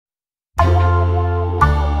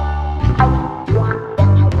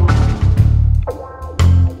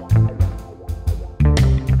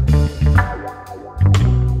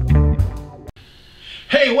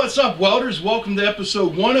up, welders? Welcome to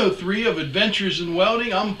episode 103 of Adventures in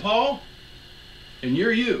Welding. I'm Paul, and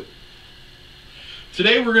you're you.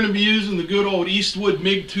 Today we're going to be using the good old Eastwood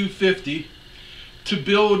MIG250 to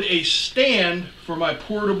build a stand for my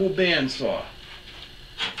portable bandsaw.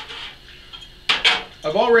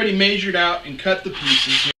 I've already measured out and cut the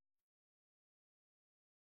pieces.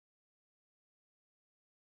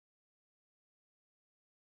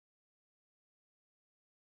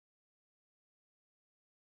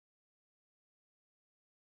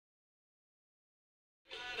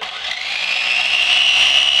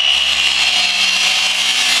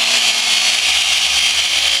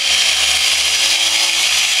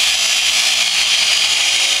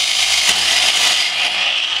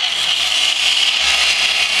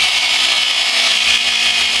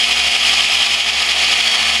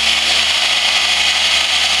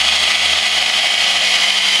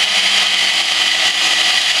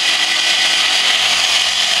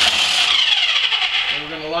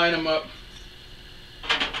 Line them up.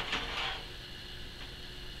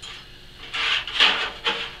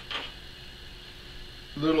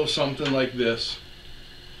 Little something like this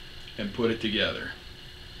and put it together.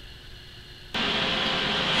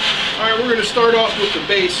 Alright, we're going to start off with the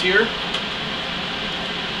base here.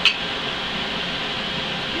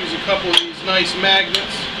 Use a couple of these nice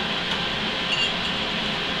magnets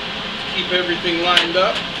to keep everything lined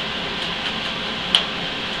up.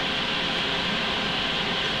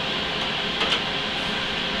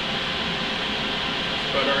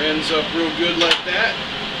 Put our ends up real good like that.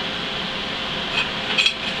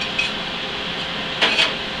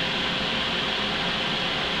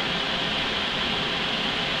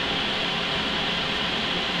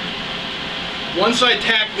 Once I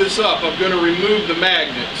tack this up, I'm going to remove the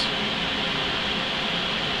magnets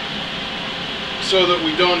so that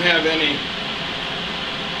we don't have any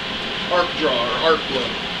arc draw or arc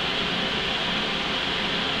flow.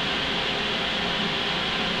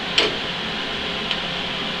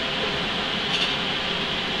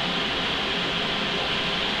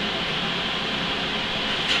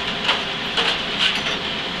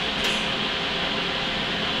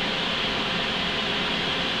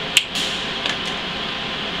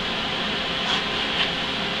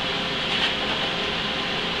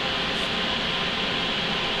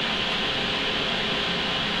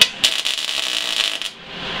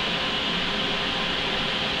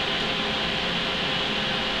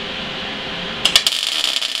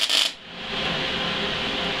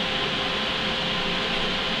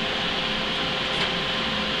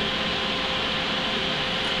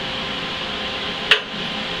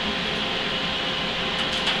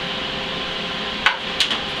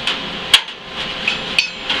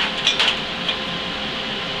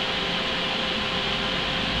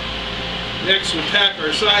 Next, we'll tack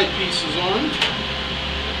our side pieces on.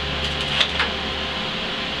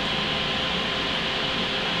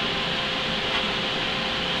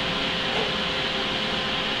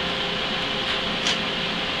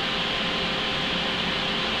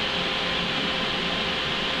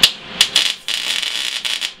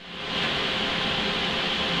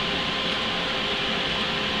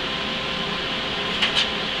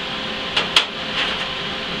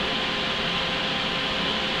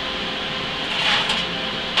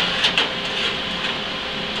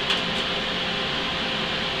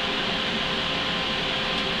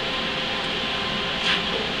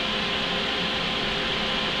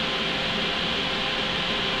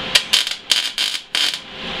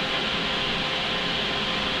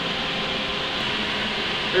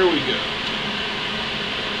 There we go.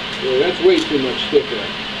 Yeah, that's way too much thicker.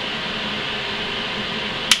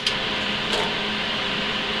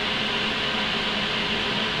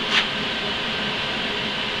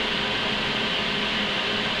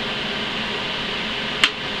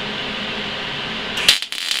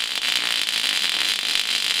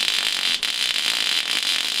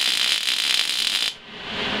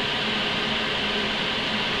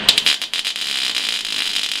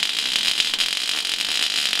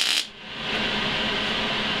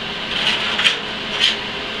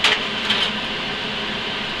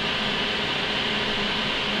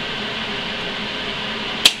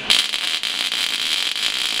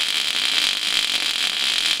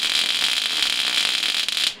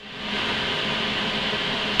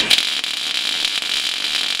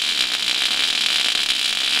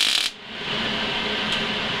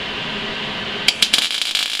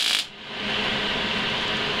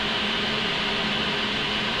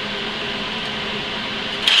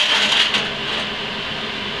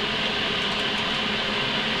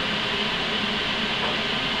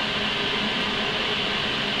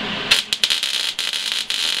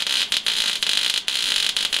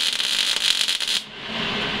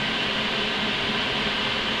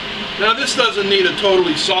 Now this doesn't need a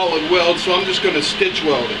totally solid weld, so I'm just going to stitch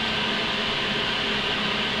weld it.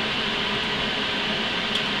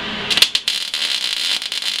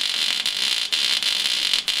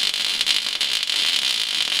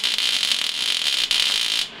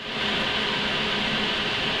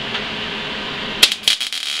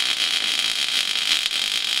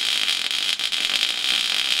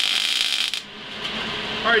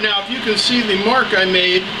 Alright, now if you can see the mark I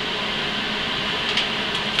made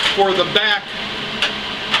for the back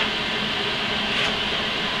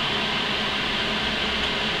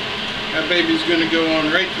that baby's going to go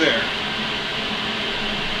on right there.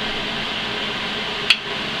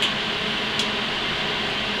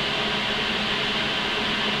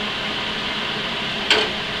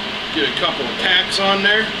 Get a couple of tacks on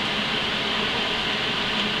there.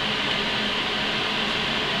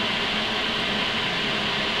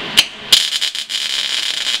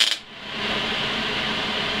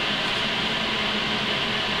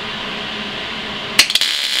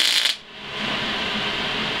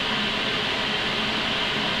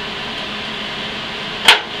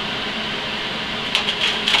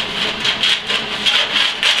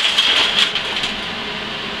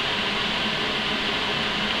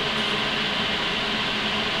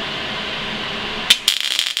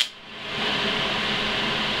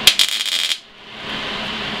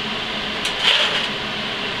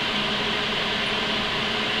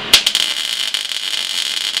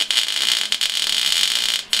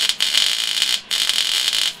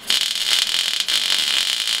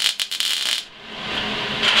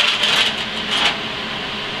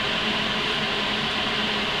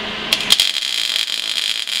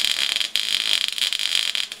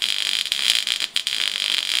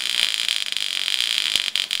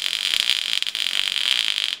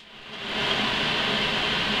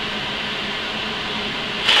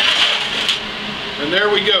 And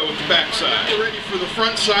there we go with the back side. We're ready for the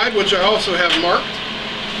front side, which I also have marked.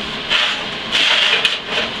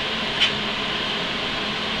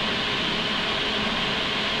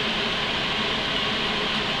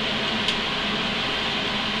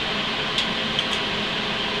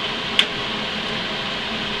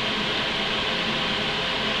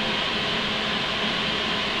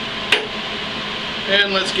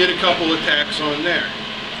 And let's get a couple of tacks on there.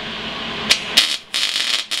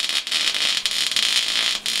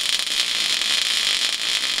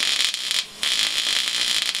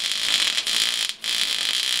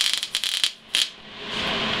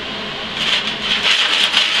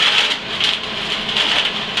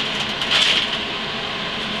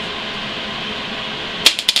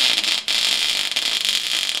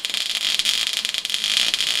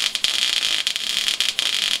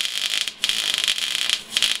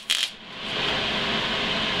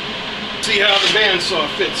 See how the bandsaw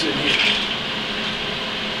fits in here.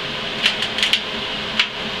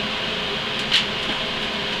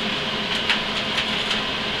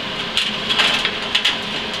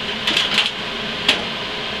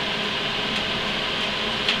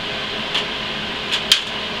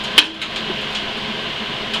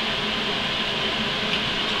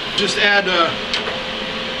 Just add a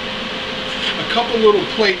couple little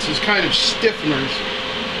plates as kind of stiffeners,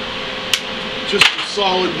 just to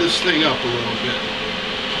solid this thing up a little bit.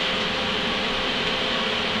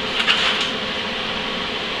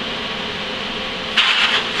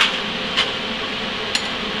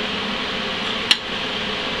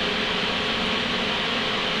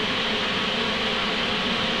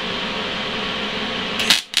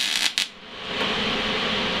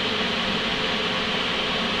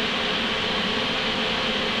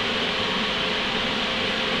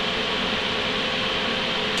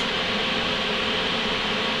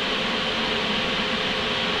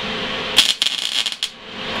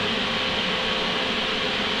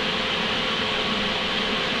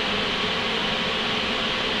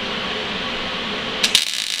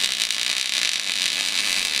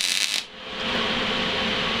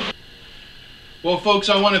 Well, folks,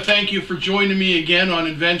 I want to thank you for joining me again on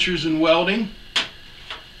Adventures in Welding.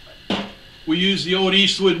 We used the old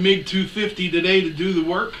Eastwood MIG250 today to do the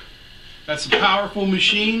work. That's a powerful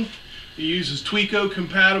machine. It uses Tweco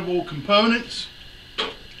compatible components.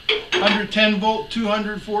 110 volt,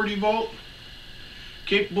 240 volt.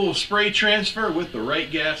 Capable of spray transfer with the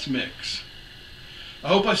right gas mix. I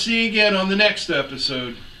hope I see you again on the next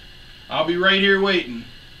episode. I'll be right here waiting.